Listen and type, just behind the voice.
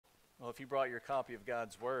Well, if you brought your copy of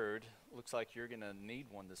God's Word, looks like you're going to need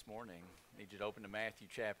one this morning. I need you to open to Matthew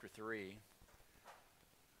chapter 3.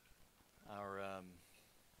 Our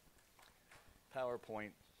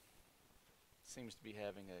PowerPoint seems to be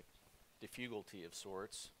having a difficulty of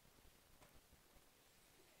sorts.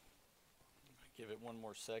 Give it one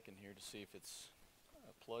more second here to see if it's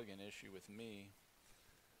a plug-in issue with me.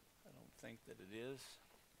 I don't think that it is.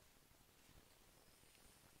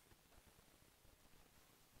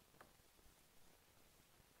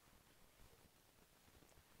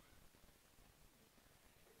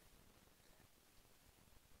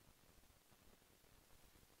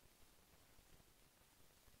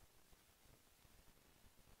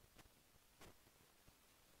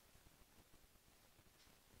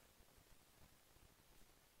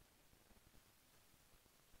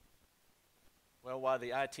 Well, while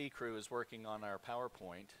the IT crew is working on our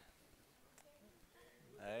PowerPoint,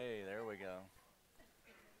 hey, there we go.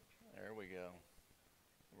 There we go.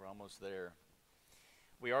 We're almost there.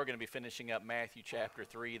 We are going to be finishing up Matthew chapter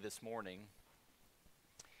 3 this morning.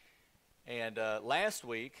 And last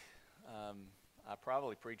week, I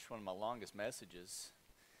probably preached one of my longest messages.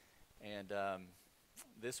 And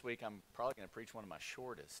this week, I'm probably going to preach one of my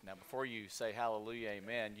shortest. Now, before you say hallelujah,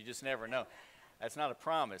 amen, you just never know. That's not a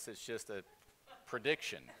promise. It's just a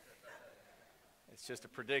prediction. It's just a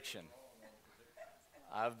prediction.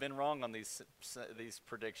 I've been wrong on these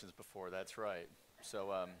predictions before. That's right.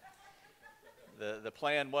 So the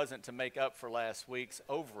plan wasn't to make up for last week's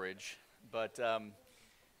overage, but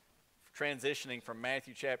transitioning from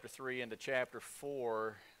Matthew chapter 3 into chapter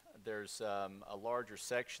 4, there's a larger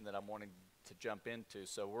section that I'm wanting to jump into.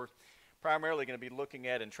 So we're primarily going to be looking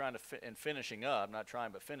at and finishing up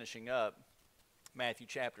Matthew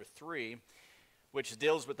chapter 3, which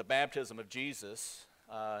deals with the baptism of Jesus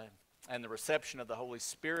and the reception of the Holy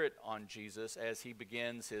Spirit on Jesus as he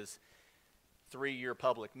begins his 3-year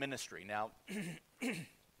public ministry. Now,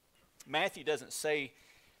 Matthew doesn't say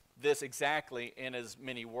this exactly in as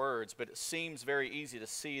many words, but it seems very easy to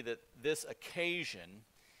see that this occasion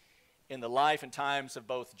in the life and times of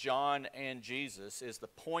both John and Jesus is the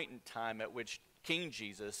point in time at which King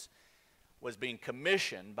Jesus was being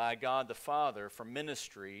commissioned by God the Father for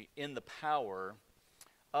ministry in the power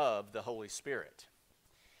of the Holy Spirit.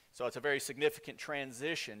 So it's a very significant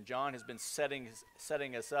transition. John has been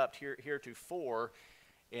setting us up heretofore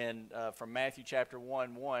from Matthew chapter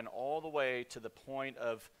 1:1 all the way to the point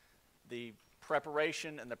of the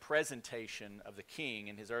preparation and the presentation of the King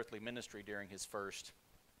in his earthly ministry during his first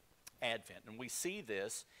advent. And we see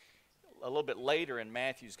this a little bit later in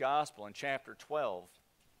Matthew's Gospel in chapter 12.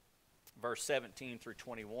 Verse 17 through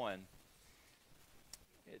 21,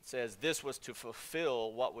 it says, "This was to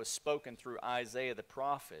fulfill what was spoken through Isaiah the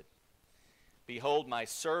prophet. Behold, my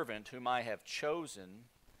servant whom I have chosen,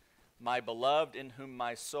 my beloved in whom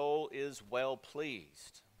my soul is well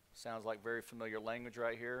pleased." Sounds like very familiar language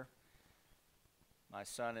right here. My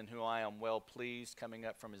son in whom I am well pleased, coming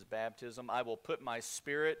up from his baptism. "I will put my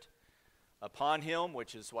spirit upon him,"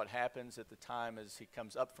 which is what happens at the time as he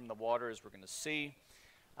comes up from the water, as we're going to see.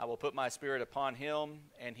 "I will put my spirit upon him,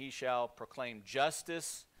 and he shall proclaim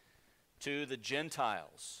justice to the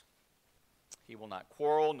Gentiles. He will not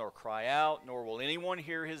quarrel nor cry out, nor will anyone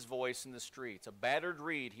hear his voice in the streets. A battered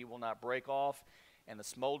reed he will not break off, and a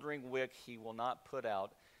smoldering wick he will not put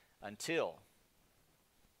out until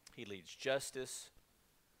he leads justice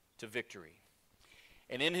to victory.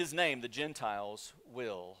 And in his name the Gentiles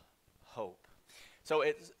will hope." So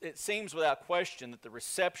it seems without question that the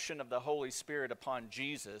reception of the Holy Spirit upon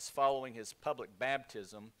Jesus following his public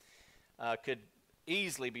baptism could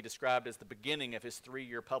easily be described as the beginning of his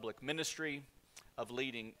 3-year public ministry of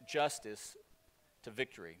leading justice to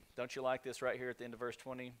victory. Don't you like this right here at the end of verse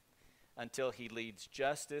 20? Until he leads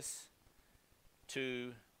justice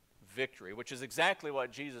to victory, which is exactly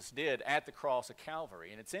what Jesus did at the cross of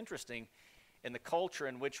Calvary. And it's interesting, in the culture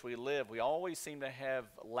in which we live, we always seem to have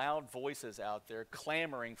loud voices out there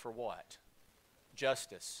clamoring for what?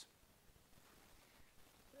 Justice.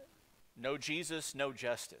 No Jesus, no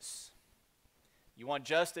justice. You want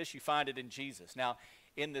justice, you find it in Jesus. Now,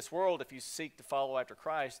 in this world, if you seek to follow after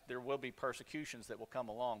Christ, there will be persecutions that will come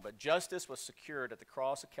along. But justice was secured at the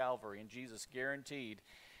cross of Calvary, and Jesus guaranteed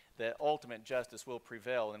that ultimate justice will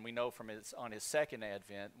prevail. And we know from on his second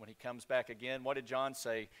advent, when he comes back again, what did John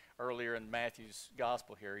say earlier in Matthew's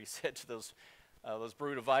gospel here? He said to those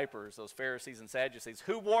brood of vipers, those Pharisees and Sadducees,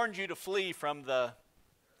 "Who warned you to flee from the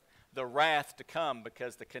wrath to come?"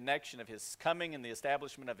 Because the connection of his coming and the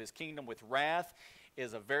establishment of his kingdom with wrath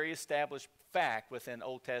is a very established fact within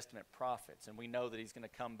Old Testament prophets. And we know that he's going to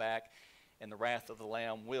come back and the wrath of the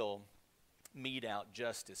Lamb will mete out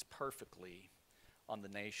justice perfectly on the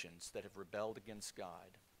nations that have rebelled against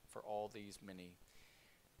God for all these many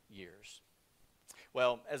years.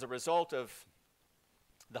 Well, as a result of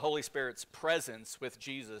the Holy Spirit's presence with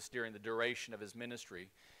Jesus during the duration of his ministry,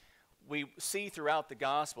 we see throughout the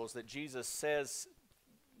Gospels that Jesus says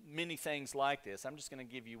many things like this. I'm just going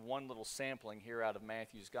to give you one little sampling here out of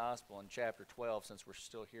Matthew's Gospel in chapter 12, since we're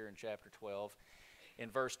still here in chapter 12, in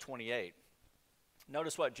verse 28.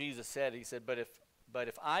 Notice what Jesus said. He said, But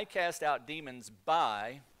if I cast out demons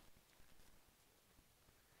by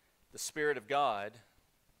the Spirit of God,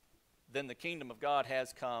 then the kingdom of God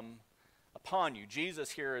has come upon you.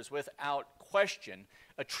 Jesus here is without question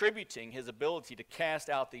attributing his ability to cast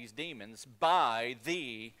out these demons by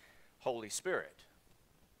the Holy Spirit.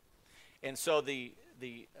 And so the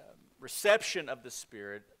reception of the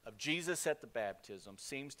Spirit of Jesus at the baptism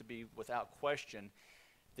seems to be without question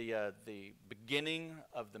the beginning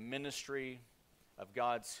of the ministry of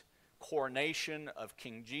God's coronation of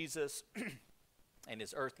King Jesus and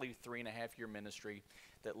his earthly 3.5-year ministry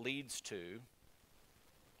that leads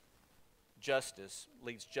justice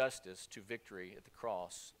to victory at the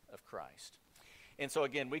cross of Christ. And so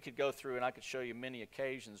again, we could go through and I could show you many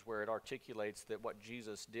occasions where it articulates that what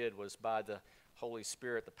Jesus did was by the Holy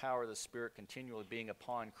Spirit, the power of the Spirit continually being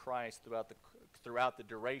upon Christ throughout the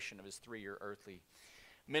duration of his 3-year earthly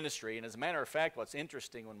ministry. And as a matter of fact, what's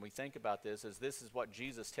interesting when we think about this is what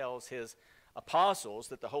Jesus tells his apostles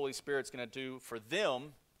that the Holy Spirit's going to do for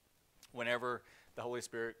them whenever the Holy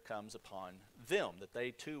Spirit comes upon them, that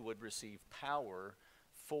they too would receive power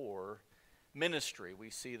for ministry. We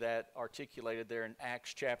see that articulated there in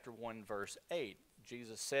Acts chapter 1, verse 8.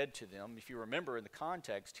 Jesus said to them, if you remember in the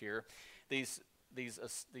context here, these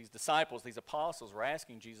disciples, these apostles were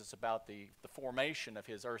asking Jesus about the formation of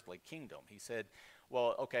his earthly kingdom. He said,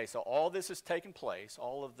 well, okay, so all this has taken place,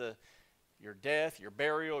 all of your death, your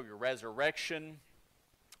burial, your resurrection.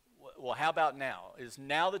 Well, how about now? Is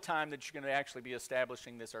now the time that you're going to actually be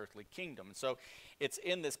establishing this earthly kingdom? And so it's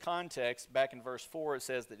in this context, back in verse 4, it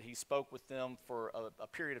says that he spoke with them for a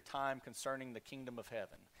period of time concerning the kingdom of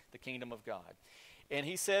heaven, the kingdom of God. And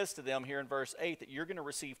he says to them here in verse 8 that you're going to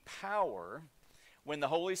receive power when the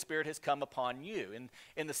Holy Spirit has come upon you. And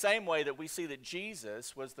in the same way that we see that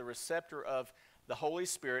Jesus was the receptor of the Holy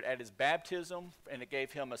Spirit at his baptism, and it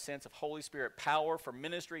gave him a sense of Holy Spirit power for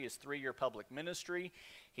ministry, his 3-year public ministry.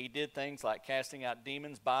 He did things like casting out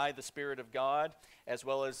demons by the Spirit of God, as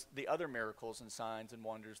well as the other miracles and signs and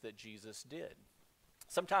wonders that Jesus did.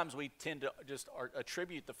 Sometimes we tend to just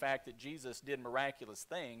attribute the fact that Jesus did miraculous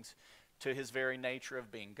things to his very nature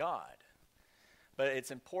of being God. But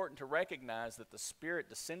it's important to recognize that the Spirit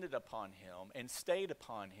descended upon him and stayed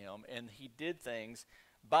upon him, and he did things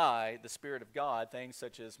by the Spirit of God, things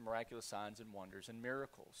such as miraculous signs and wonders and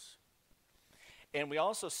miracles. And we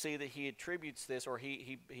also see that he attributes this, or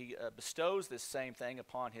he bestows this same thing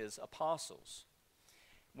upon his apostles.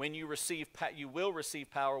 When you will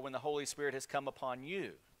receive power when the Holy Spirit has come upon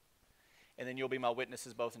you. And then you'll be my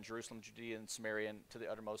witnesses both in Jerusalem, Judea, and Samaria, and to the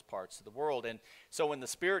uttermost parts of the world. And so when the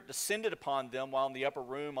Spirit descended upon them while in the upper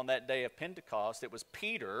room on that day of Pentecost, it was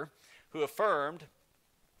Peter who affirmed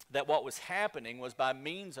that what was happening was by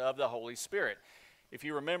means of the Holy Spirit. If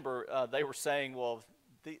you remember, they were saying, well,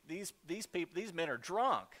 these men are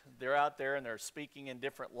drunk. They're out there and they're speaking in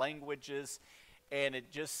different languages, and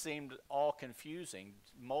it just seemed all confusing.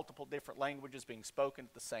 Multiple different languages being spoken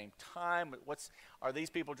at the same time. Are these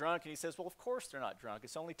people drunk? And he says, well, of course they're not drunk.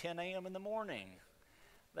 It's only 10 a.m. in the morning.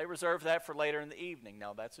 They reserve that for later in the evening.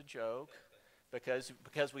 Now, that's a joke, because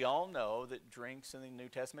we all know that drinks in the New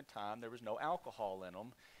Testament time, there was no alcohol in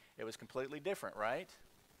them. It was completely different, right?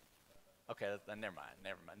 Okay, never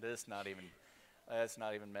mind. Let's not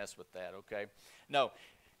even mess with that, okay? No.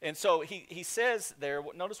 And so he says there,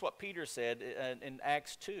 notice what Peter said in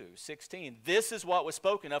Acts 2:16. This is what was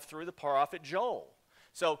spoken of through the prophet Joel.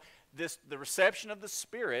 So the reception of the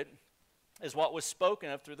Spirit is what was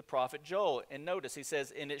spoken of through the prophet Joel. And notice, he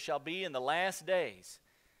says, and it shall be in the last days.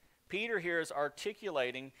 Peter here is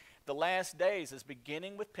articulating the last days as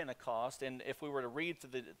beginning with Pentecost. And if we were to read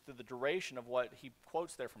through the duration of what he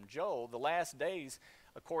quotes there from Joel, the last days,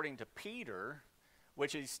 according to Peter,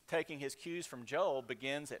 which is taking his cues from Joel,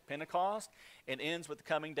 begins at Pentecost and ends with the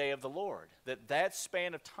coming day of the Lord. That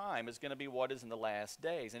span of time is going to be what is in the last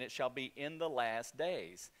days. And it shall be in the last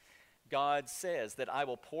days. God says that I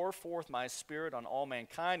will pour forth my Spirit on all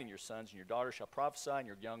mankind, and your sons and your daughters shall prophesy, and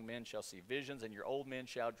your young men shall see visions, and your old men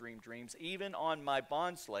shall dream dreams. Even on my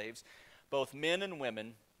bondslaves, both men and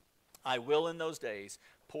women, I will in those days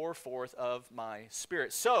pour forth of my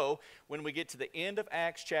Spirit. So, when we get to the end of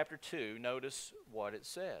Acts chapter 2, notice what it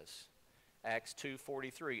says. Acts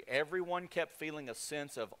 2:43. Everyone kept feeling a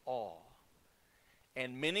sense of awe,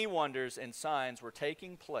 and many wonders and signs were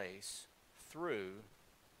taking place through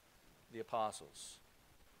the apostles.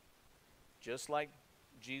 Just like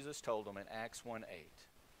Jesus told them in Acts 1:8.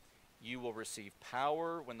 You will receive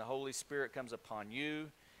power when the Holy Spirit comes upon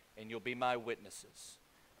you, and you'll be my witnesses.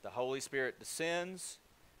 The Holy Spirit descends,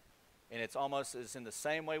 and it's almost as in the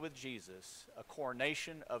same way with Jesus, a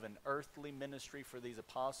coronation of an earthly ministry for these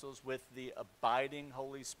apostles with the abiding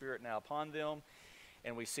Holy Spirit now upon them.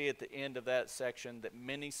 And we see at the end of that section that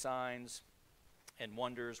many signs and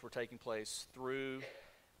wonders were taking place through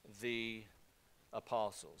the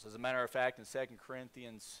apostles. As a matter of fact, in 2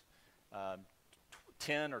 Corinthians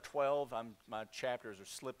 10 or 12, my chapters are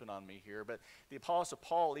slipping on me here, but the Apostle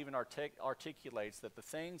Paul even articulates that the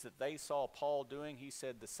things that they saw Paul doing, he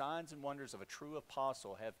said, the signs and wonders of a true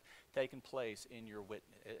apostle have taken place in your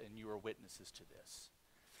and you are witnesses to this.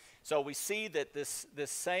 So we see that this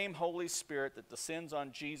same Holy Spirit that descends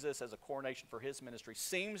on Jesus as a coronation for his ministry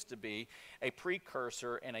seems to be a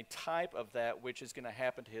precursor and a type of that which is going to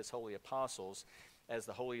happen to his holy apostles as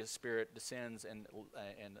the Holy Spirit descends and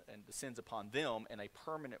descends upon them in a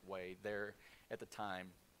permanent way there at the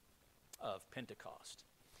time of Pentecost.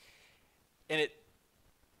 And it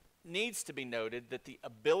needs to be noted that the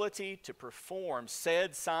ability to perform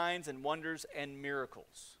said signs and wonders and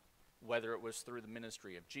miracles, whether it was through the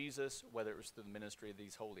ministry of Jesus, whether it was through the ministry of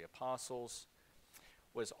these holy apostles,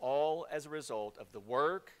 was all as a result of the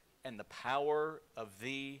work and the power of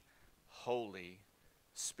the Holy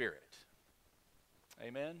Spirit.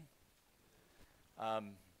 Amen?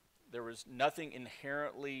 There was nothing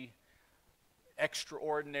inherently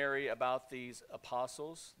extraordinary about these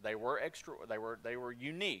apostles. They were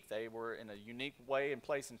unique. They were in a unique way and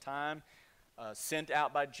place and time sent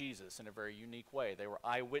out by Jesus in a very unique way. They were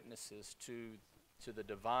eyewitnesses to the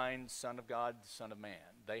divine Son of God, Son of Man.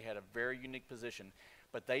 They had a very unique position,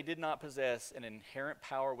 but they did not possess an inherent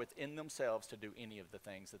power within themselves to do any of the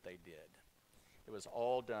things that they did. It was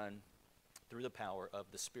all done through the power of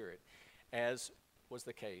the Spirit, as was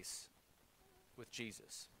the case with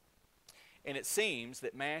Jesus. And it seems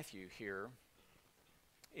that Matthew here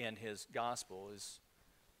in his gospel is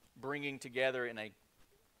bringing together in a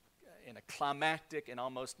climactic and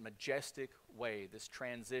almost majestic way this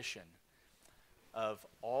transition of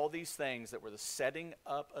all these things that were the setting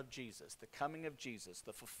up of Jesus, the coming of Jesus,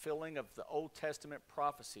 the fulfilling of the Old Testament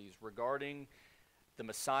prophecies regarding the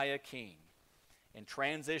Messiah King, and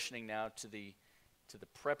transitioning now to the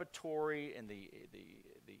preparatory and the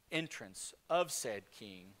entrance of said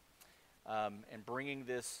King, and bringing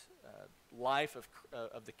this life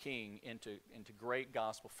of the King into great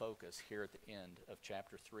gospel focus here at the end of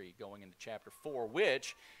chapter 3, going into chapter 4,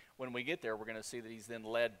 which, when we get there, we're going to see that he's then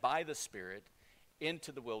led by the Spirit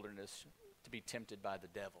into the wilderness to be tempted by the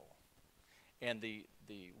devil. And the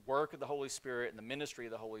work of the Holy Spirit and the ministry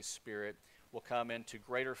of the Holy Spirit will come into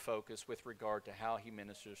greater focus with regard to how he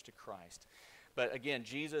ministers to Christ. But again,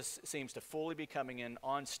 Jesus seems to fully be coming in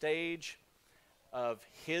on stage of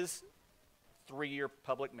his 3-year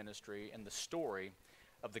public ministry and the story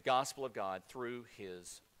of the gospel of God through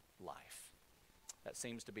his life. That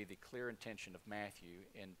seems to be the clear intention of Matthew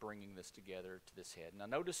in bringing this together to this head. Now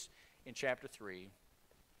notice in chapter 3,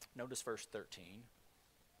 notice verse 13.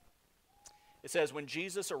 It says, when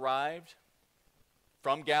Jesus arrived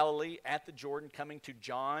from Galilee at the Jordan, coming to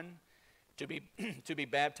John to be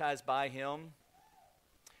baptized by him.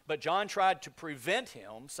 But John tried to prevent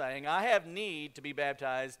him, saying, I have need to be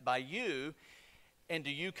baptized by you, and do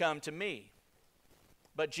you come to me?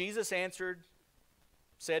 But Jesus answered,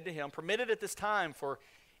 said to him, permit it at this time, for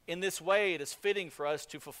in this way it is fitting for us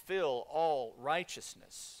to fulfill all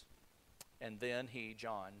righteousness. And then he,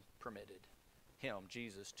 John, permitted him,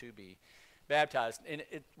 Jesus, to be baptized. And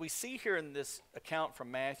we see here in this account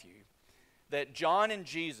from Matthew that John and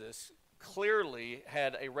Jesus clearly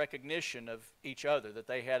had a recognition of each other, that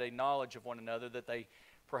they had a knowledge of one another, that they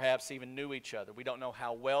perhaps even knew each other. We don't know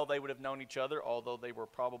how well they would have known each other, although they were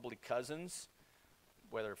probably cousins,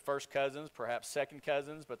 whether first cousins, perhaps second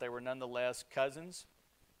cousins, but they were nonetheless cousins.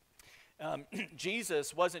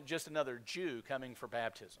 Jesus wasn't just another Jew coming for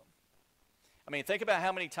baptism. I mean, think about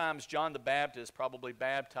how many times John the Baptist probably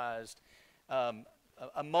baptized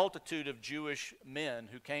a multitude of Jewish men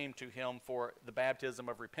who came to him for the baptism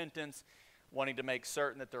of repentance, wanting to make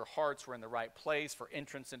certain that their hearts were in the right place for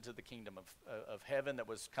entrance into the kingdom of heaven that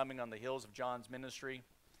was coming on the heels of John's ministry.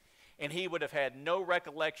 And he would have had no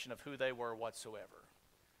recollection of who they were whatsoever.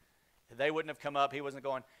 They wouldn't have come up. He wasn't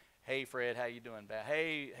going, Hey, Fred, how you doing?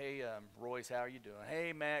 Hey, Royce, how are you doing?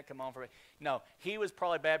 Hey, Matt, come on for me. No, he was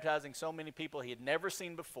probably baptizing so many people he had never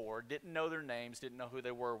seen before, didn't know their names, didn't know who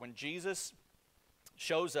they were. When Jesus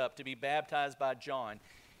shows up to be baptized by John,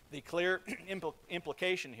 the clear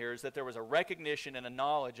implication here is that there was a recognition and a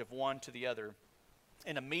knowledge of one to the other.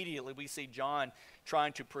 And immediately we see John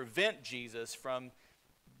trying to prevent Jesus from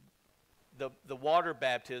the water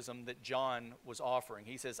baptism that John was offering.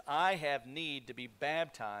 He says, I have need to be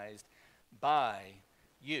baptized by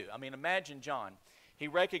you. I mean, imagine John. He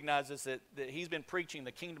recognizes that he's been preaching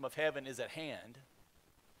the kingdom of heaven is at hand.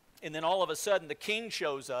 And then all of a sudden the king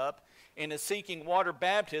shows up and is seeking water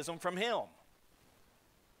baptism from him.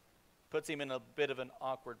 Puts him in a bit of an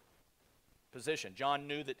awkward position. John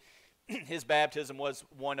knew that his baptism was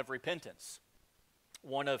one of repentance,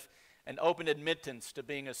 one of an open admittance to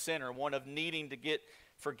being a sinner, one of needing to get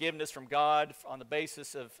forgiveness from God on the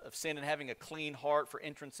basis of sin and having a clean heart for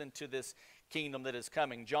entrance into this kingdom that is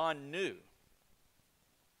coming. John knew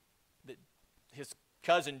that his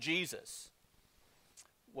cousin Jesus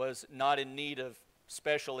was not in need of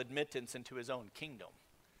special admittance into his own kingdom.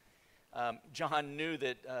 John knew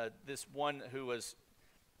that this one who was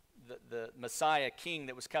the Messiah king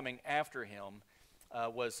that was coming after him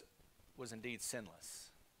was indeed sinless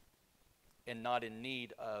and not in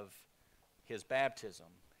need of his baptism.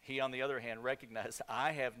 He, on the other hand, recognized,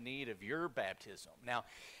 I have need of your baptism. Now,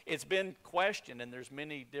 it's been questioned, and there's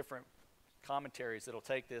many different commentaries that'll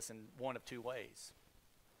take this in one of two ways.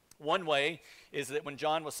 One way is that when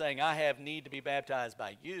John was saying, I have need to be baptized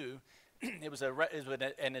by you, it was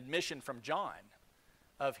an admission from John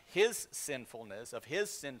of his sinfulness, of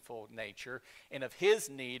his sinful nature, and of his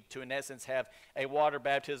need to, in essence, have a water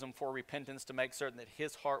baptism for repentance to make certain that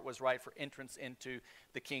his heart was right for entrance into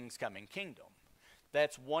the king's coming kingdom.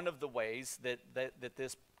 That's one of the ways that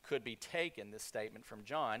this could be taken, this statement from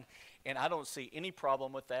John, and I don't see any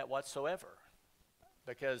problem with that whatsoever,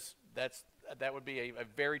 because that would be a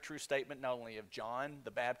very true statement not only of John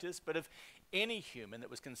the Baptist, but of any human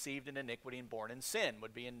that was conceived in iniquity and born in sin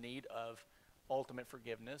would be in need of ultimate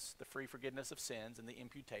forgiveness, the free forgiveness of sins, and the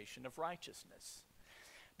imputation of righteousness.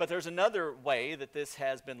 But there's another way that this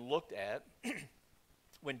has been looked at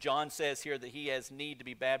when John says here that he has need to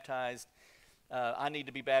be baptized, I need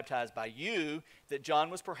to be baptized by you, that John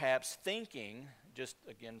was perhaps thinking, just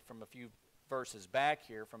again from a few verses back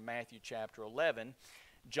here from Matthew chapter 11,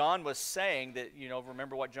 John was saying that,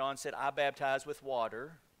 remember what John said, I baptize with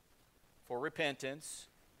water for repentance,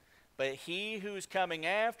 but he who's coming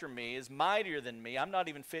after me is mightier than me. I'm not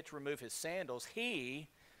even fit to remove his sandals. He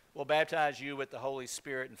will baptize you with the Holy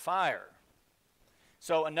Spirit and fire.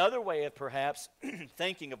 So another way of perhaps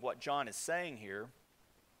thinking of what John is saying here,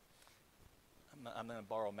 I'm going to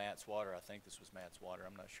borrow Matt's water. I think this was Matt's water.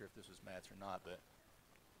 I'm not sure if this was Matt's or not, but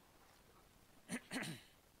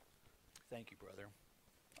thank you, brother.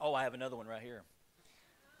 Oh, I have another one right here.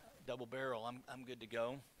 Double barrel. I'm good to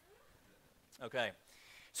go. Okay.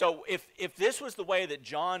 So if this was the way that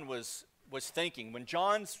John was thinking, when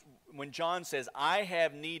John says, I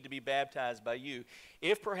have need to be baptized by you,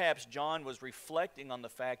 if perhaps John was reflecting on the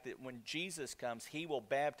fact that when Jesus comes, he will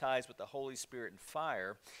baptize with the Holy Spirit and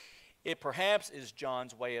fire, it perhaps is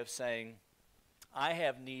John's way of saying, I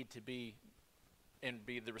have need to be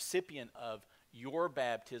the recipient of your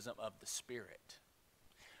baptism of the Spirit,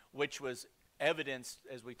 which was evidenced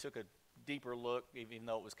as we took a deeper look, even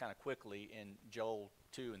though it was kind of quickly, in Joel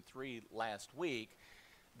 2 and 3 last week,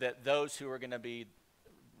 that those who are going to be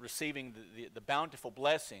receiving the bountiful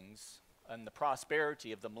blessings and the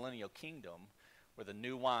prosperity of the millennial kingdom, where the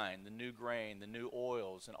new wine, the new grain, the new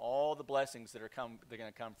oils, and all the blessings that are going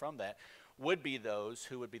to come from that, would be those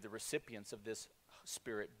who would be the recipients of this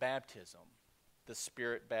Spirit baptism, the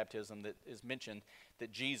Spirit baptism that is mentioned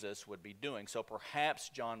that Jesus would be doing. So perhaps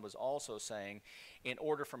John was also saying, in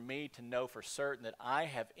order for me to know for certain that I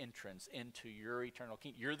have entrance into your eternal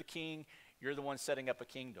kingdom, you're the king, you're the one setting up a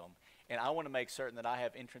kingdom, and I want to make certain that I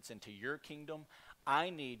have entrance into your kingdom, I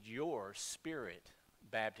need your Spirit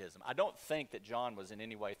baptism. I don't think that John was in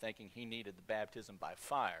any way thinking he needed the baptism by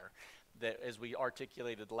fire. That, as we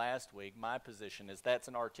articulated last week, my position is that's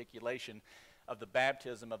an articulation of the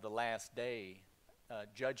baptism of the last day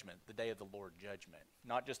judgment, the day of the Lord judgment.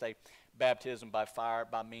 Not just a baptism by fire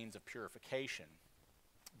by means of purification.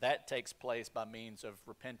 That takes place by means of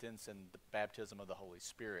repentance and the baptism of the Holy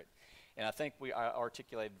Spirit. And I think we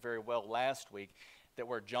articulated very well last week that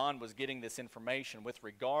where John was getting this information with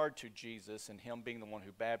regard to Jesus and him being the one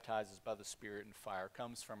who baptizes by the Spirit and fire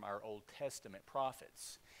comes from our Old Testament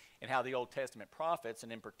prophets. And how the Old Testament prophets,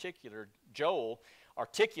 and in particular Joel,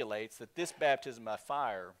 articulates that this baptism by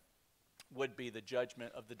fire would be the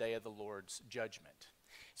judgment of the day of the Lord's judgment.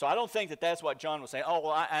 So I don't think that that's what John was saying. Oh,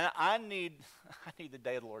 well, I need the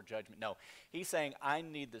day of the Lord judgment. No, he's saying I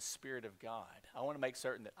need the Spirit of God. I want to make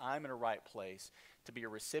certain that I'm in a right place to be a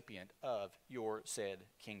recipient of your said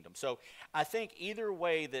kingdom. So I think either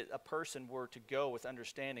way that a person were to go with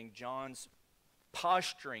understanding John's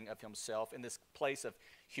posturing of himself in this place of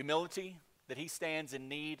humility, that he stands in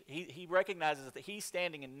need. He recognizes that he's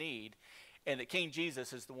standing in need and that King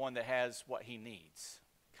Jesus is the one that has what he needs.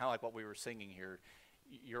 Kind of like what we were singing here.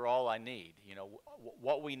 You're all I need. You know,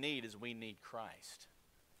 what we need is we need Christ.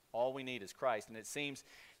 All we need is Christ. And it seems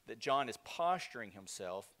that John is posturing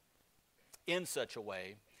himself in such a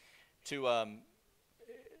way to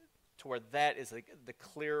where that is the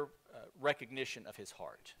clear recognition of his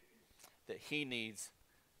heart, that he needs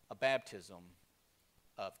a baptism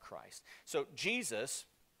of Christ. So Jesus,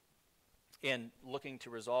 in looking to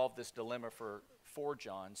resolve this dilemma for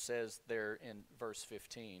John, says there in verse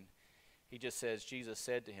 15, he just says, Jesus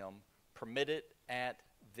said to him, "Permit it at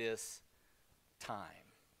this time.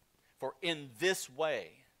 For in this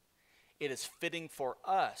way it is fitting for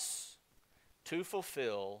us to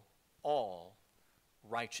fulfill all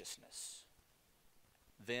righteousness."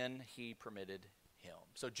 Then he permitted him.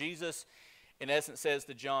 So Jesus, in essence, says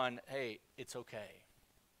to John, hey, it's okay.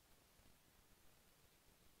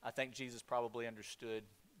 I think Jesus probably understood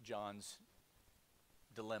John's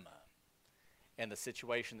dilemma and the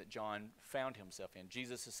situation that John found himself in.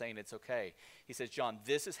 Jesus is saying it's okay. He says, John,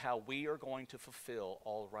 this is how we are going to fulfill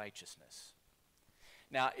all righteousness.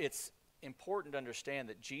 Now, it's important to understand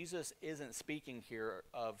that Jesus isn't speaking here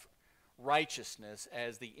of righteousness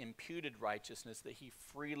as the imputed righteousness that he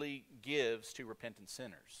freely gives to repentant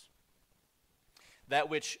sinners. That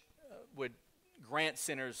which would grant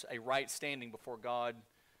sinners a right standing before God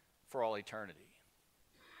for all eternity.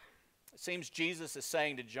 It seems Jesus is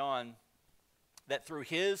saying to John that through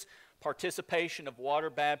his participation of water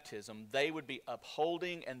baptism, they would be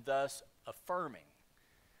upholding and thus affirming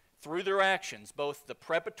through their actions both the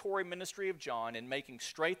preparatory ministry of John in making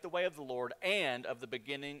straight the way of the Lord and of the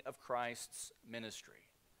beginning of Christ's ministry.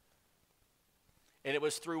 And it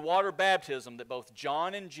was through water baptism that both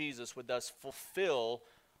John and Jesus would thus fulfill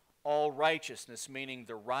all righteousness, meaning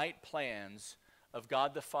the right plans of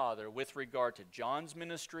God the Father with regard to John's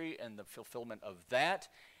ministry and the fulfillment of that,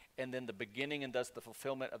 and then the beginning and thus the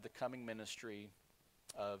fulfillment of the coming ministry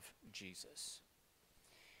of Jesus.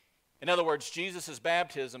 In other words, Jesus'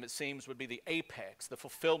 baptism, it seems, would be the apex, the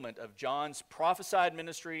fulfillment of John's prophesied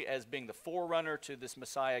ministry as being the forerunner to this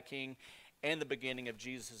Messiah King, and the beginning of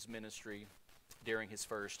Jesus' ministry during his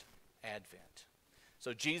first advent.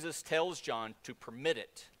 So Jesus tells John to permit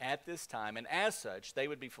it at this time, and as such, they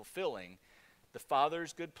would be fulfilling the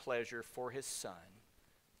Father's good pleasure for his Son,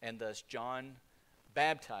 and thus John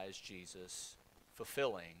baptized Jesus,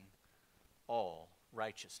 fulfilling all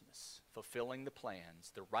righteousness, fulfilling the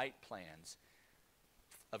plans, the right plans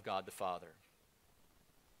of God the Father.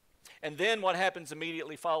 And then what happens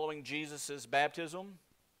immediately following Jesus' baptism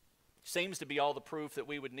seems to be all the proof that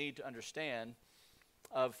we would need to understand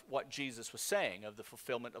of what Jesus was saying, of the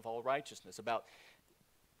fulfillment of all righteousness, about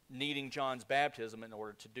needing John's baptism in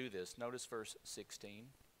order to do this. Notice verse 16.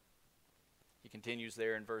 He continues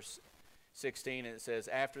there in verse 16, and it says,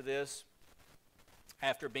 after this,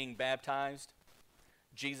 after being baptized,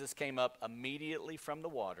 Jesus came up immediately from the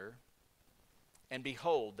water, and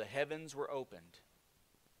behold, the heavens were opened,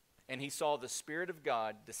 and he saw the Spirit of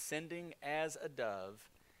God descending as a dove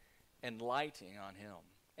and lighting on him.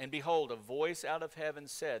 And behold, a voice out of heaven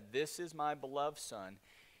said, "This is my beloved Son,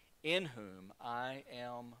 in whom I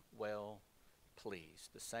am well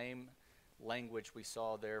pleased." The same language we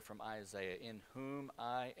saw there from Isaiah, in whom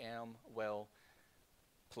I am well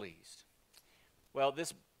pleased. Well,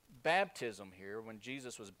 this baptism here, when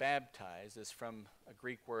Jesus was baptized, is from a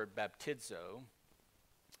Greek word baptizo.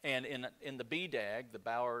 And in the BDAG, the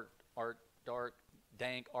Bauer, Art, Dark,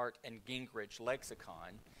 Dank, Art, and Gingrich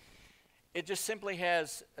lexicon, it just simply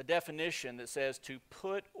has a definition that says to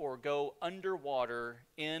put or go underwater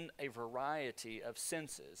in a variety of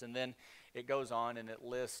senses. And then it goes on and it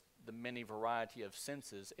lists the many variety of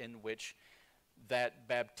senses in which that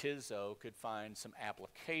baptizo could find some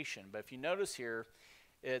application. But if you notice here,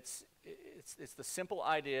 it's the simple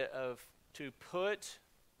idea of to put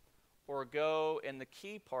or go, and the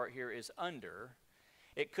key part here is under.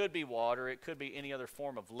 It could be water, it could be any other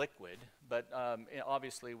form of liquid, but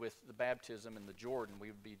obviously with the baptism in the Jordan,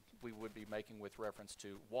 we would be making with reference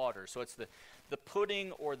to water. So it's the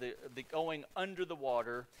putting or the going under the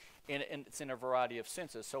water, and it's in a variety of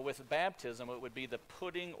senses. So with baptism, it would be the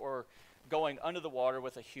putting or going under the water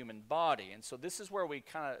with a human body. And so this is where we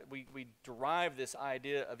derive this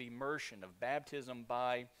idea of immersion, of baptism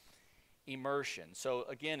by immersion. So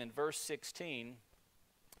again, in verse 16, it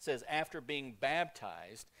says, after being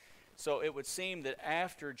baptized. So it would seem that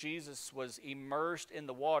after Jesus was immersed in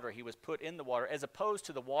the water, he was put in the water, as opposed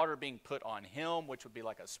to the water being put on him, which would be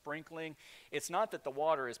like a sprinkling. It's not that the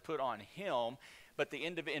water is put on him, but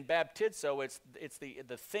in baptizo, it's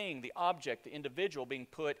the thing, the object, the individual being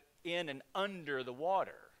put in and under the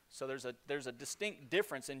water. So there's a distinct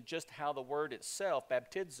difference in just how the word itself,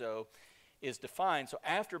 baptizo, is defined. So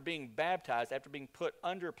after being baptized, after being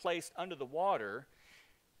placed under the water,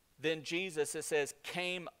 then Jesus, it says,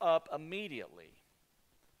 came up immediately.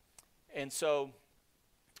 And so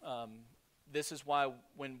this is why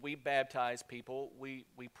when we baptize people, we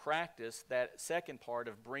practice that second part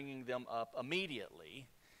of bringing them up immediately.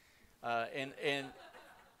 And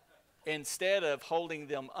instead of holding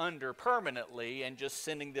them under permanently and just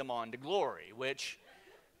sending them on to glory, which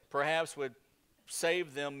perhaps would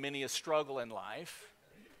save them many a struggle in life,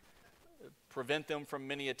 prevent them from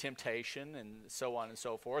many a temptation, and so on and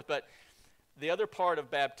so forth. But the other part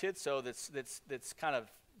of baptizo that's kind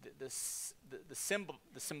of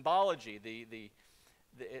the symbology,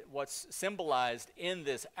 what's symbolized in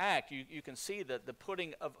this act, you can see that the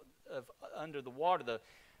putting of under the water,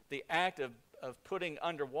 the act of putting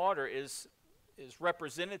underwater is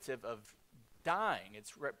representative of dying.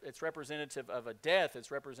 It's representative of a death.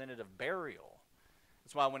 It's representative of burial.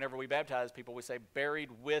 That's why whenever we baptize people, we say buried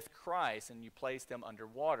with Christ, and you place them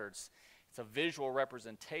underwater. It's a visual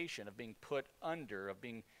representation of being put under, of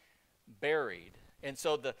being buried. And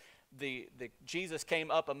so the Jesus came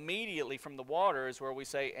up immediately from the water is where we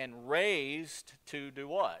say, and raised to do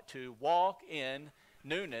what? To walk in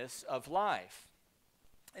newness of life.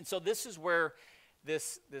 And so this is where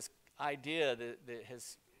this idea that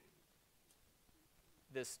has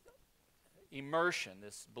this immersion,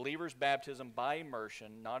 this believer's baptism by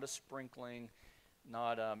immersion, not a sprinkling,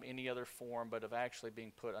 not any other form, but of actually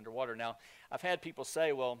being put underwater. Now, I've had people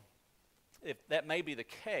say, well, if that may be the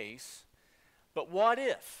case, but what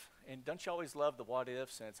if? And don't you always love the what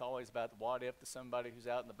ifs? And it's always about the what if to somebody who's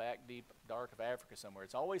out in the back deep dark of Africa somewhere.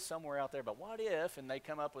 It's always somewhere out there, but what if? And they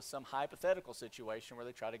come up with some hypothetical situation where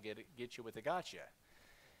they try to get you with a gotcha.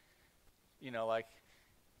 You know, like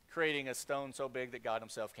creating a stone so big that God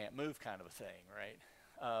himself can't move kind of a thing,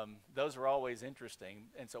 right? Those are always interesting.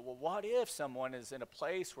 And so, well, what if someone is in a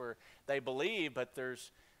place where they believe, but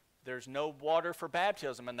there's no water for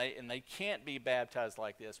baptism, and they can't be baptized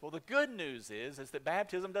like this? Well, the good news is that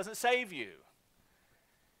baptism doesn't save you.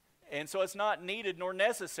 And so it's not needed nor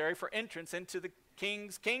necessary for entrance into the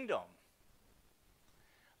King's kingdom.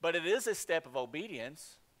 But it is a step of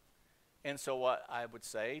obedience. And so what I would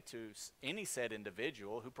say to any said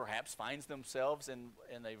individual who perhaps finds themselves in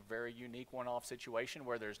a very unique one-off situation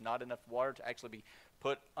where there's not enough water to actually be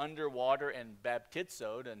put underwater and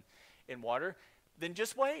baptizoed and in water, then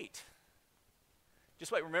just wait.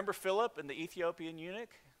 Just wait. Remember Philip and the Ethiopian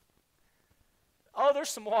eunuch? Oh, there's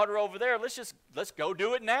some water over there. Let's go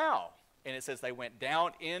do it now. And it says they went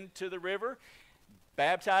down into the river,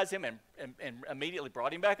 baptized him, and immediately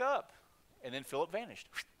brought him back up. And then Philip vanished.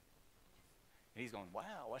 And he's going,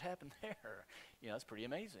 wow, what happened there? You know, it's pretty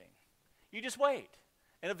amazing. You just wait.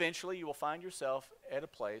 And eventually you will find yourself at a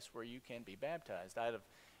place where you can be baptized. I had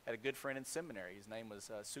a good friend in seminary. His name was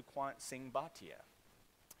Sukhwant Singh Bhatia.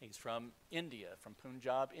 He's from India, from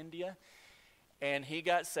Punjab, India. And he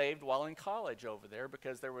got saved while in college over there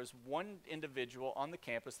because there was one individual on the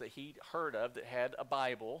campus that he'd heard of that had a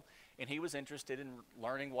Bible, and he was interested in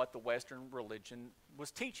learning what the Western religion was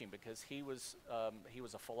teaching because he was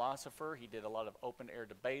a philosopher. He did a lot of open-air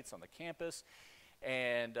debates on the campus,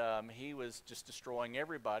 and he was just destroying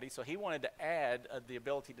everybody. So he wanted to add the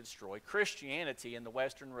ability to destroy Christianity in the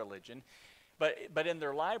Western religion. But in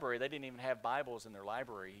their library, they didn't even have Bibles in their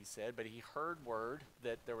library, he said. But he heard word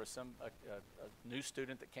that there was a new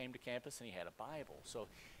student that came to campus and he had a Bible. So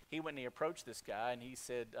he went and he approached this guy and he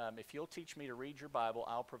said, if you'll teach me to read your Bible,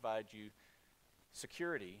 I'll provide you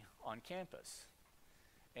security on campus.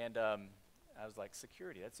 And I was like,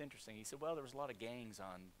 security, that's interesting. He said, well, there was a lot of gangs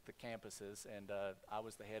on the campuses, and I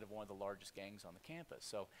was the head of one of the largest gangs on the campus.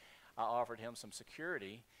 So I offered him some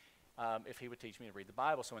security if he would teach me to read the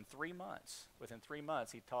Bible. So within 3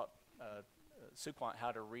 months, he taught Sukhwant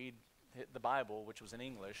how to read the Bible, which was in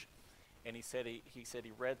English. And he said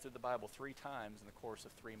he read through the Bible 3 times in the course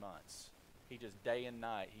of 3 months. He just day and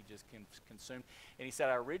night, he just consumed. And he said,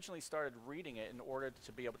 I originally started reading it in order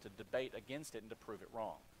to be able to debate against it and to prove it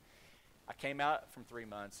wrong. I came out from 3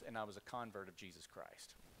 months and I was a convert of Jesus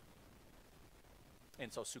Christ.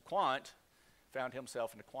 And so Suquant found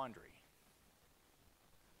himself in a quandary.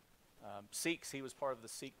 Sikhs, he was part of the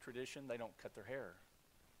Sikh tradition. They don't cut their hair.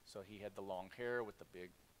 So he had the long hair with the big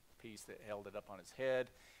piece that held it up on his head.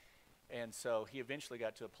 And so he eventually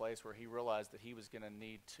got to a place where he realized that he was going to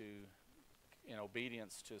need to, in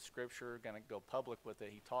obedience to Scripture, going to go public with it.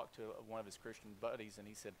 He talked to one of his Christian buddies, and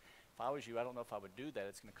he said, if I was you, I don't know if I would do that.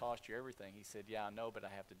 It's going to cost you everything. He said, yeah, I know, but I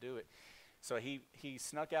have to do it. So he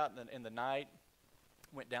snuck out in the night,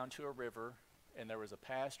 went down to a river, and there was a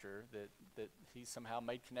pastor that he somehow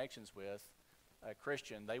made connections with, a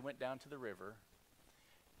Christian. They went down to the river.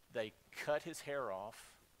 They cut his hair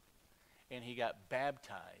off, and he got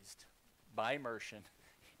baptized by immersion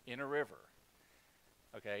in a river.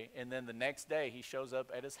 Okay, and then the next day he shows up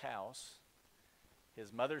at his house.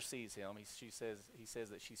 His mother sees him. He says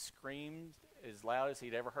that she screamed as loud as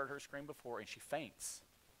he'd ever heard her scream before, and she faints.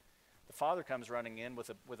 The father comes running in with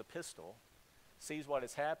a pistol, sees what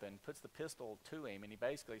has happened, puts the pistol to him, and he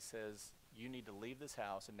basically says, you need to leave this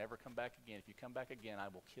house and never come back again. If you come back again, I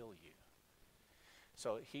will kill you.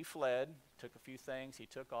 So he fled, took a few things, he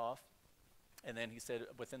took off. And then he said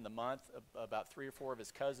within the month, about 3 or 4 of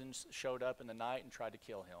his cousins showed up in the night and tried to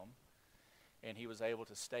kill him. And he was able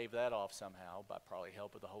to stave that off somehow by probably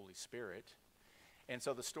help of the Holy Spirit. And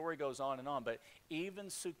so the story goes on and on. But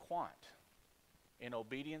even Suquant, in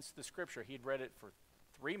obedience to the Scripture, he'd read it for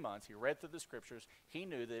 3 months. He read through the Scriptures. He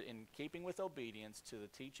knew that in keeping with obedience to the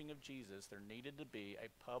teaching of Jesus, there needed to be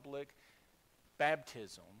a public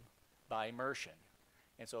baptism by immersion.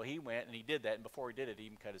 And so he went and he did that. And before he did it, he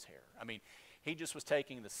even cut his hair. I mean, he just was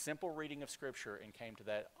taking the simple reading of Scripture and came to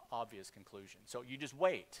that obvious conclusion. So you just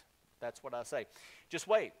wait. That's what I say. Just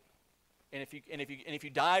wait. And if you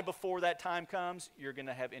die before that time comes, you're going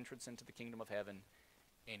to have entrance into the kingdom of heaven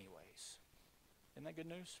anyways. Isn't that good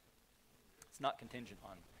news? It's not contingent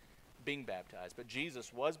on being baptized. But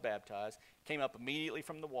Jesus was baptized, came up immediately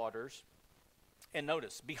from the waters. And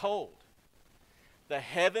notice, behold, the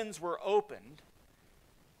heavens were opened.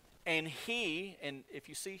 And he, and if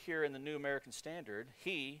you see here in the New American Standard,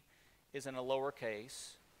 he is in a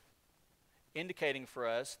lowercase, indicating for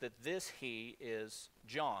us that this he is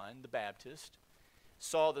John the Baptist,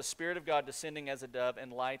 saw the Spirit of God descending as a dove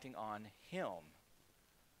and lighting on him.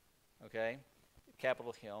 Okay?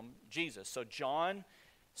 Capital him, Jesus. So John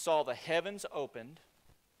saw the heavens opened,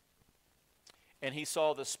 and he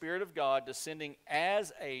saw the Spirit of God descending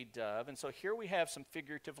as a dove. And so here we have some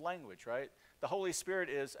figurative language, right? The Holy Spirit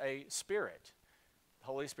is a spirit. The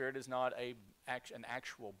Holy Spirit is not an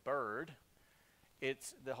actual bird.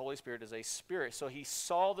 The Holy Spirit is a spirit. So he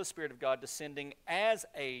saw the Spirit of God descending as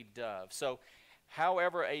a dove. So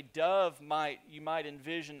however a dove you might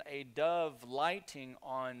envision a dove lighting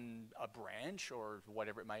on a branch or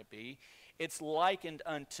whatever it might be. It's likened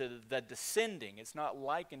unto the descending. It's not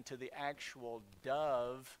likened to the actual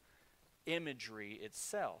dove imagery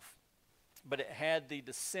itself. But it had the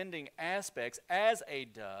descending aspects as a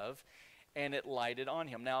dove, and it lighted on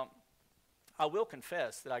him. Now, I will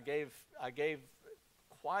confess that I gave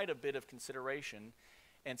quite a bit of consideration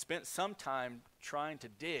and spent some time trying to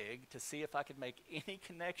dig to see if I could make any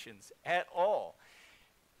connections at all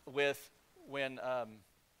with when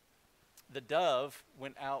the dove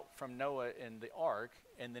went out from Noah in the ark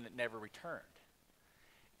and then it never returned.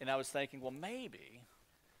 And I was thinking, well, maybe,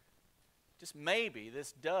 just maybe,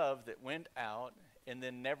 this dove that went out and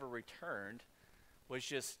then never returned was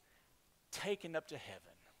just taken up to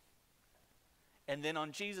heaven. And then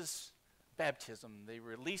on Jesus' baptism, they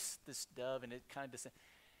released this dove and it kind of descended.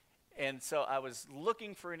 And so I was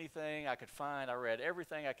looking for anything I could find. I read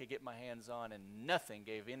everything I could get my hands on, and nothing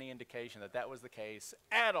gave any indication that that was the case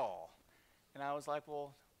at all. And I was like,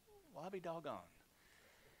 well, I'll be doggone.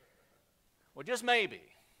 Well, just maybe.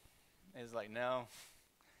 And it's like, no.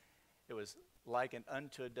 It was likened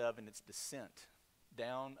unto a dove in its descent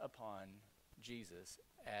down upon Jesus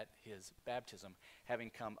at his baptism, having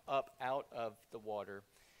come up out of the water.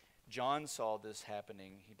 John saw this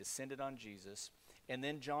happening. He descended on Jesus. And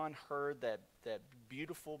then John heard that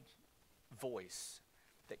beautiful voice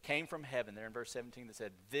that came from heaven there in verse 17 that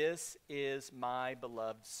said, "This is my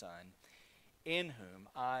beloved Son, in whom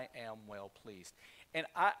I am well pleased." And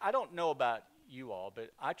I don't know about you all,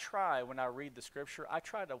 but I try, when I read the Scripture, I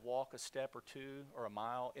try to walk a step or two or a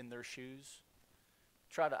mile in their shoes.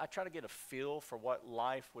 I try to get a feel for what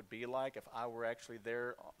life would be like if I were actually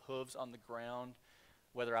there, hooves on the ground,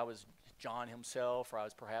 whether I was John himself or I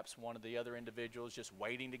was perhaps one of the other individuals just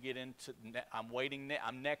waiting to get into,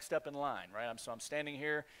 I'm next up in line, right? So I'm standing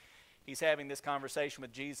here. He's having this conversation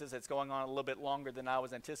with Jesus that's going on a little bit longer than I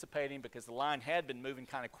was anticipating because the line had been moving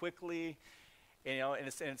kind of quickly. And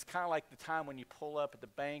it's kind of like the time when you pull up at the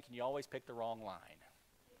bank and you always pick the wrong line.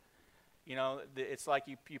 It's like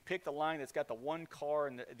you pick the line that's got the one car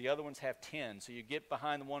and the other ones have 10. So you get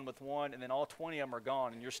behind the one with one, and then all 20 of them are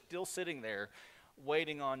gone, and you're still sitting there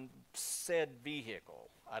waiting on said vehicle.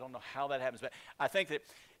 I don't know how that happens, but I think that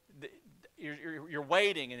you're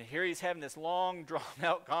waiting, and here he's having this long,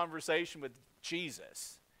 drawn-out conversation with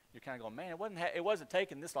Jesus. You're kind of going, man, it wasn't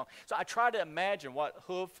taking this long. So I try to imagine what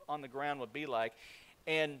hoof on the ground would be like,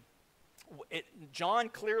 and John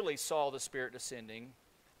clearly saw the Spirit descending.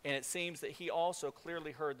 And it seems that he also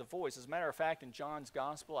clearly heard the voice. As a matter of fact, in John's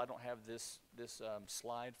gospel, I don't have this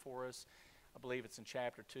slide for us. I believe it's in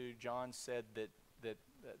chapter 2. John said that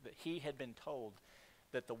he had been told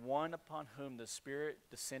that the one upon whom the Spirit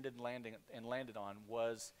descended and landed on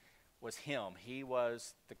was him. He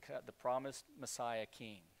was the promised Messiah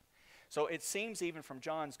King. So it seems even from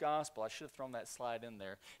John's gospel, I should have thrown that slide in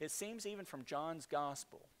there. It seems even from John's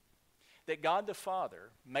gospel that God the Father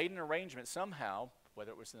made an arrangement somehow,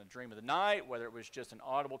 whether it was in a dream of the night, whether it was just an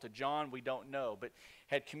audible to John, we don't know, but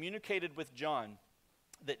had communicated with John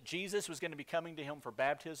that Jesus was going to be coming to him for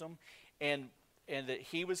baptism, and that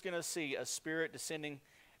he was going to see a Spirit descending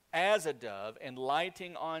as a dove and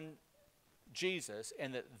lighting on Jesus,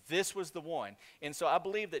 and that this was the one. And so I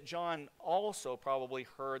believe that John also probably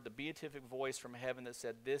heard the beatific voice from heaven that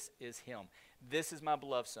said, this is him. This is my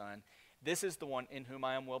beloved Son. This is the one in whom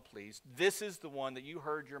I am well pleased. This is the one that you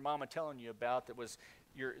heard your mama telling you about, that was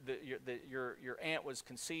your aunt was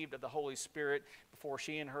conceived of the Holy Spirit before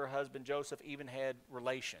she and her husband Joseph even had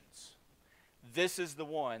relations. This is the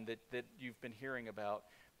one that you've been hearing about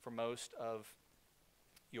for most of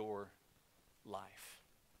your life.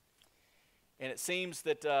 And it seems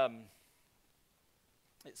that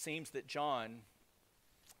John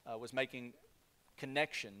was making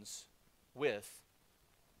connections with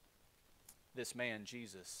this man,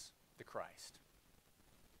 Jesus the Christ.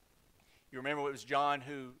 You remember it was John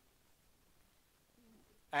who,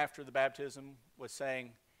 after the baptism, was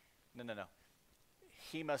saying, no,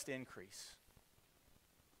 he must increase.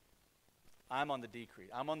 I'm on the decrease.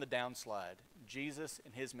 I'm on the downslide. Jesus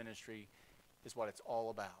and his ministry is what it's all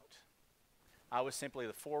about. I was simply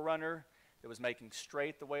the forerunner that was making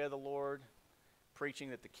straight the way of the Lord, preaching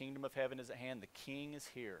that the kingdom of heaven is at hand. The King is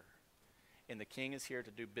here. And the King is here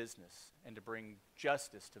to do business and to bring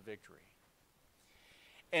justice to victory.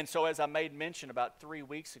 And so as I made mention about 3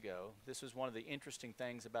 weeks ago, this was one of the interesting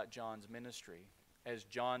things about John's ministry, as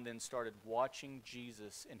John then started watching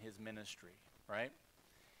Jesus in his ministry, right?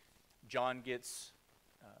 John gets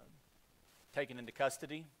taken into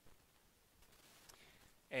custody,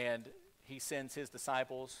 and he sends his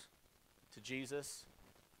disciples to Jesus,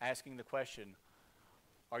 asking the question,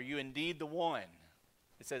 are you indeed the one?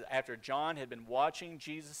 It says, after John had been watching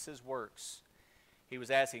Jesus' works, he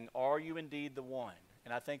was asking, are you indeed the one?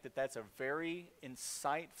 And I think that that's a very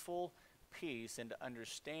insightful piece into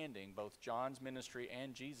understanding both John's ministry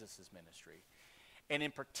and Jesus' ministry. And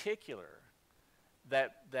in particular,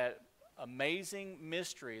 that amazing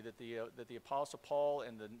mystery that the Apostle Paul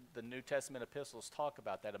and the New Testament epistles talk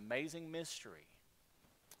about, that amazing mystery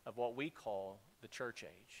of what we call the church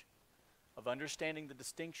age, of understanding the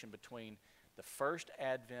distinction between the first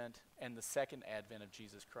advent and the second advent of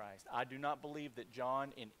Jesus Christ. I do not believe that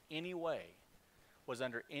John in any way was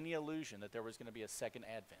under any illusion that there was going to be a second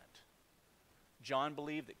advent. John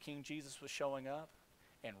believed that King Jesus was showing up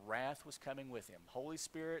and wrath was coming with him. Holy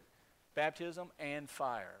Spirit, baptism, and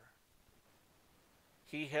fire.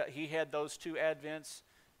 He had those two advents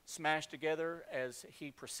smashed together as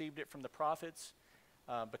he perceived it from the prophets,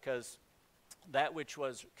 because that which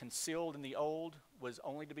was concealed in the old was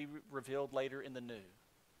only to be revealed later in the new.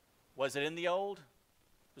 Was it in the old?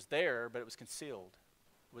 It was there, but it was concealed.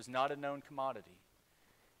 It was not a known commodity.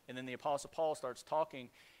 And then the Apostle Paul starts talking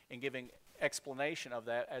and giving explanation of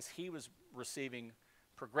that as he was receiving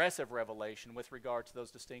progressive revelation with regard to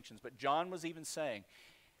those distinctions. But John was even saying,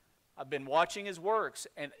 I've been watching his works,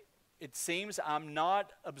 and it seems I'm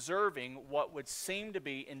not observing what would seem to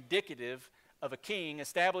be indicative of a king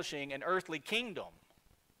establishing an earthly kingdom.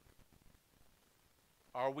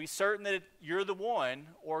 Are we certain that you're the one,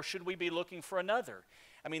 or should we be looking for another?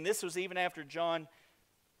 I mean, this was even after John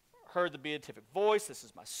heard the beatific voice. This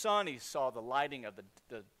is my son. He saw the lighting of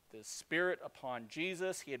the Spirit upon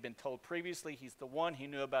Jesus. He had been told previously he's the one. He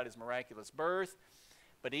knew about his miraculous birth.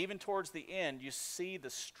 But even towards the end, you see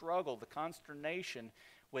the struggle, the consternation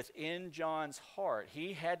within John's heart.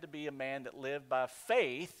 He had to be a man that lived by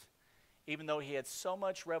faith, even though he had so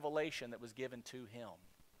much revelation that was given to him.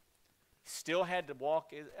 He still had to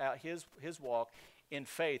walk out his walk in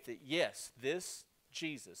faith that, yes, this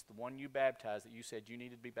Jesus, the one you baptized that you said you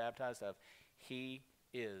needed to be baptized of, he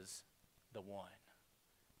is the one.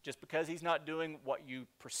 Just because he's not doing what you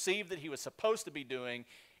perceive that he was supposed to be doing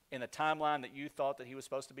in the timeline that you thought that he was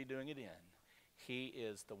supposed to be doing it in, he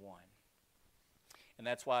is the one. And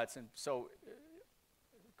that's why it's so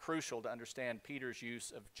crucial to understand Peter's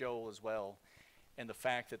use of Joel as well, and the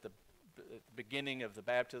fact that the beginning of the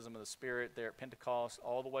baptism of the Spirit there at Pentecost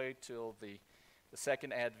all the way till the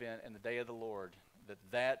second advent and the day of the Lord,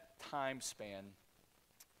 that time span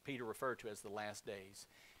Peter referred to as the last days.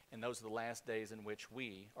 And those are the last days in which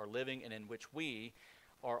we are living and in which we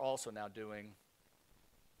are also now doing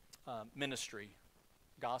ministry,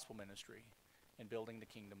 gospel ministry, and building the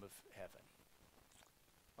kingdom of heaven,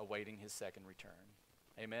 awaiting his second return.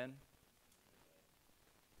 Amen?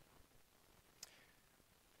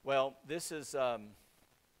 Well, this is the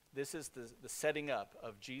setting up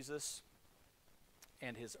of Jesus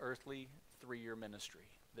and his earthly 3-year ministry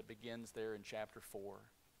that begins there in chapter 4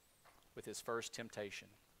 with his first temptation.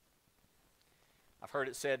 I've heard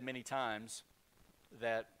it said many times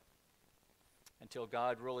that until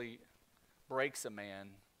God really breaks a man,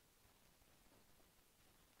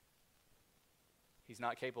 he's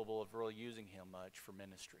not capable of really using him much for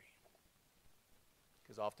ministry.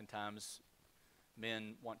 Because oftentimes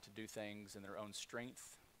men want to do things in their own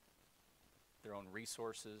strength, their own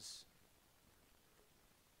resources.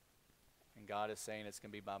 And God is saying it's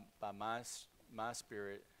going to be by my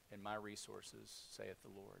Spirit and my resources, saith the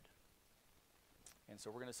Lord. And so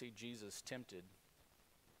we're going to see Jesus tempted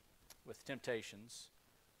with temptations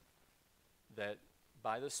that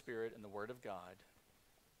by the Spirit and the Word of God,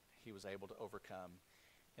 he was able to overcome.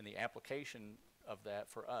 And the application of that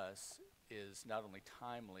for us is not only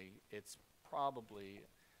timely, it's probably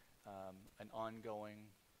an ongoing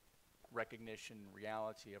recognition,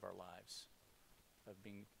 reality of our lives, of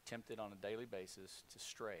being tempted on a daily basis to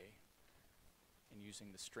stray, and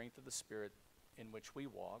using the strength of the Spirit in which we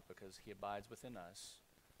walk, because he abides within us,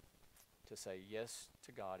 to say yes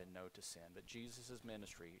to God and no to sin. But Jesus'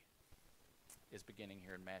 ministry is beginning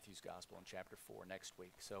here in Matthew's Gospel in chapter 4 next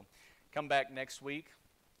week. So come back next week,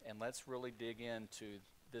 and let's really dig into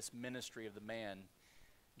this ministry of the man,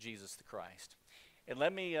 Jesus the Christ. And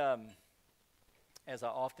let me, as I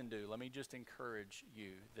often do, let me just encourage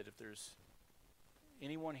you that if there's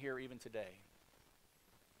anyone here even today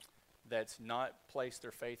that's not placed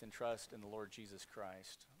their faith and trust in the Lord Jesus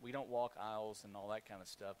Christ, we don't walk aisles and all that kind of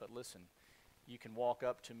stuff, but listen, you can walk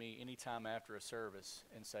up to me anytime after a service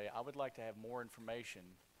and say, I would like to have more information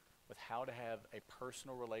with how to have a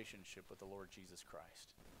personal relationship with the Lord Jesus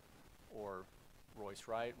Christ. Or Royce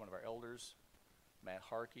Wright, one of our elders, Matt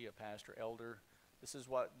Harkey, a pastor elder. This is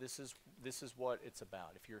what it's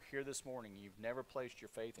about. If you're here this morning, you've never placed your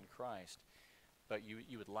faith in Christ, but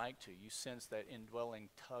you would like to, you sense that indwelling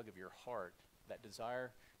tug of your heart, that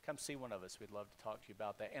desire, come see one of us. We'd love to talk to you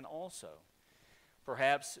about that. And also,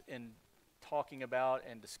 perhaps in talking about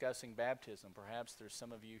and discussing baptism, perhaps there's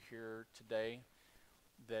some of you here today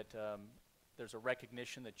that there's a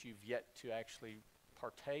recognition that you've yet to actually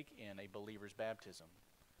partake in a believer's baptism,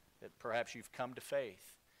 that perhaps you've come to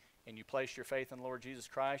faith and you place your faith in the Lord Jesus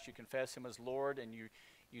Christ, you confess him as Lord, and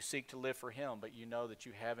you seek to live for him, but you know that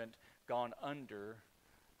you haven't gone under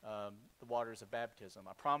the waters of baptism.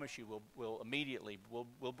 I promise you we'll immediately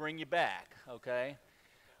we'll bring you back, okay?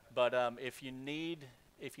 But if you need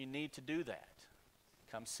to do that,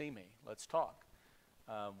 come see me. Let's talk.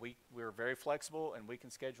 We're very flexible, and we can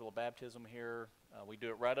schedule a baptism here. We do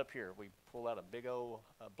it right up here. We pull out a big old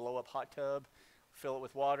blow-up hot tub, fill it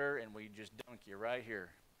with water, and we just dunk you right here,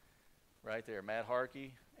 right there. Matt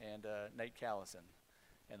Harkey and Nate Callison,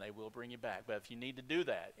 and they will bring you back. But if you need to do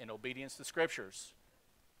that in obedience to Scriptures,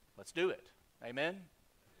 let's do it. Amen?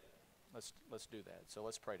 Let's do that. So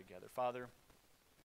let's pray together. Father,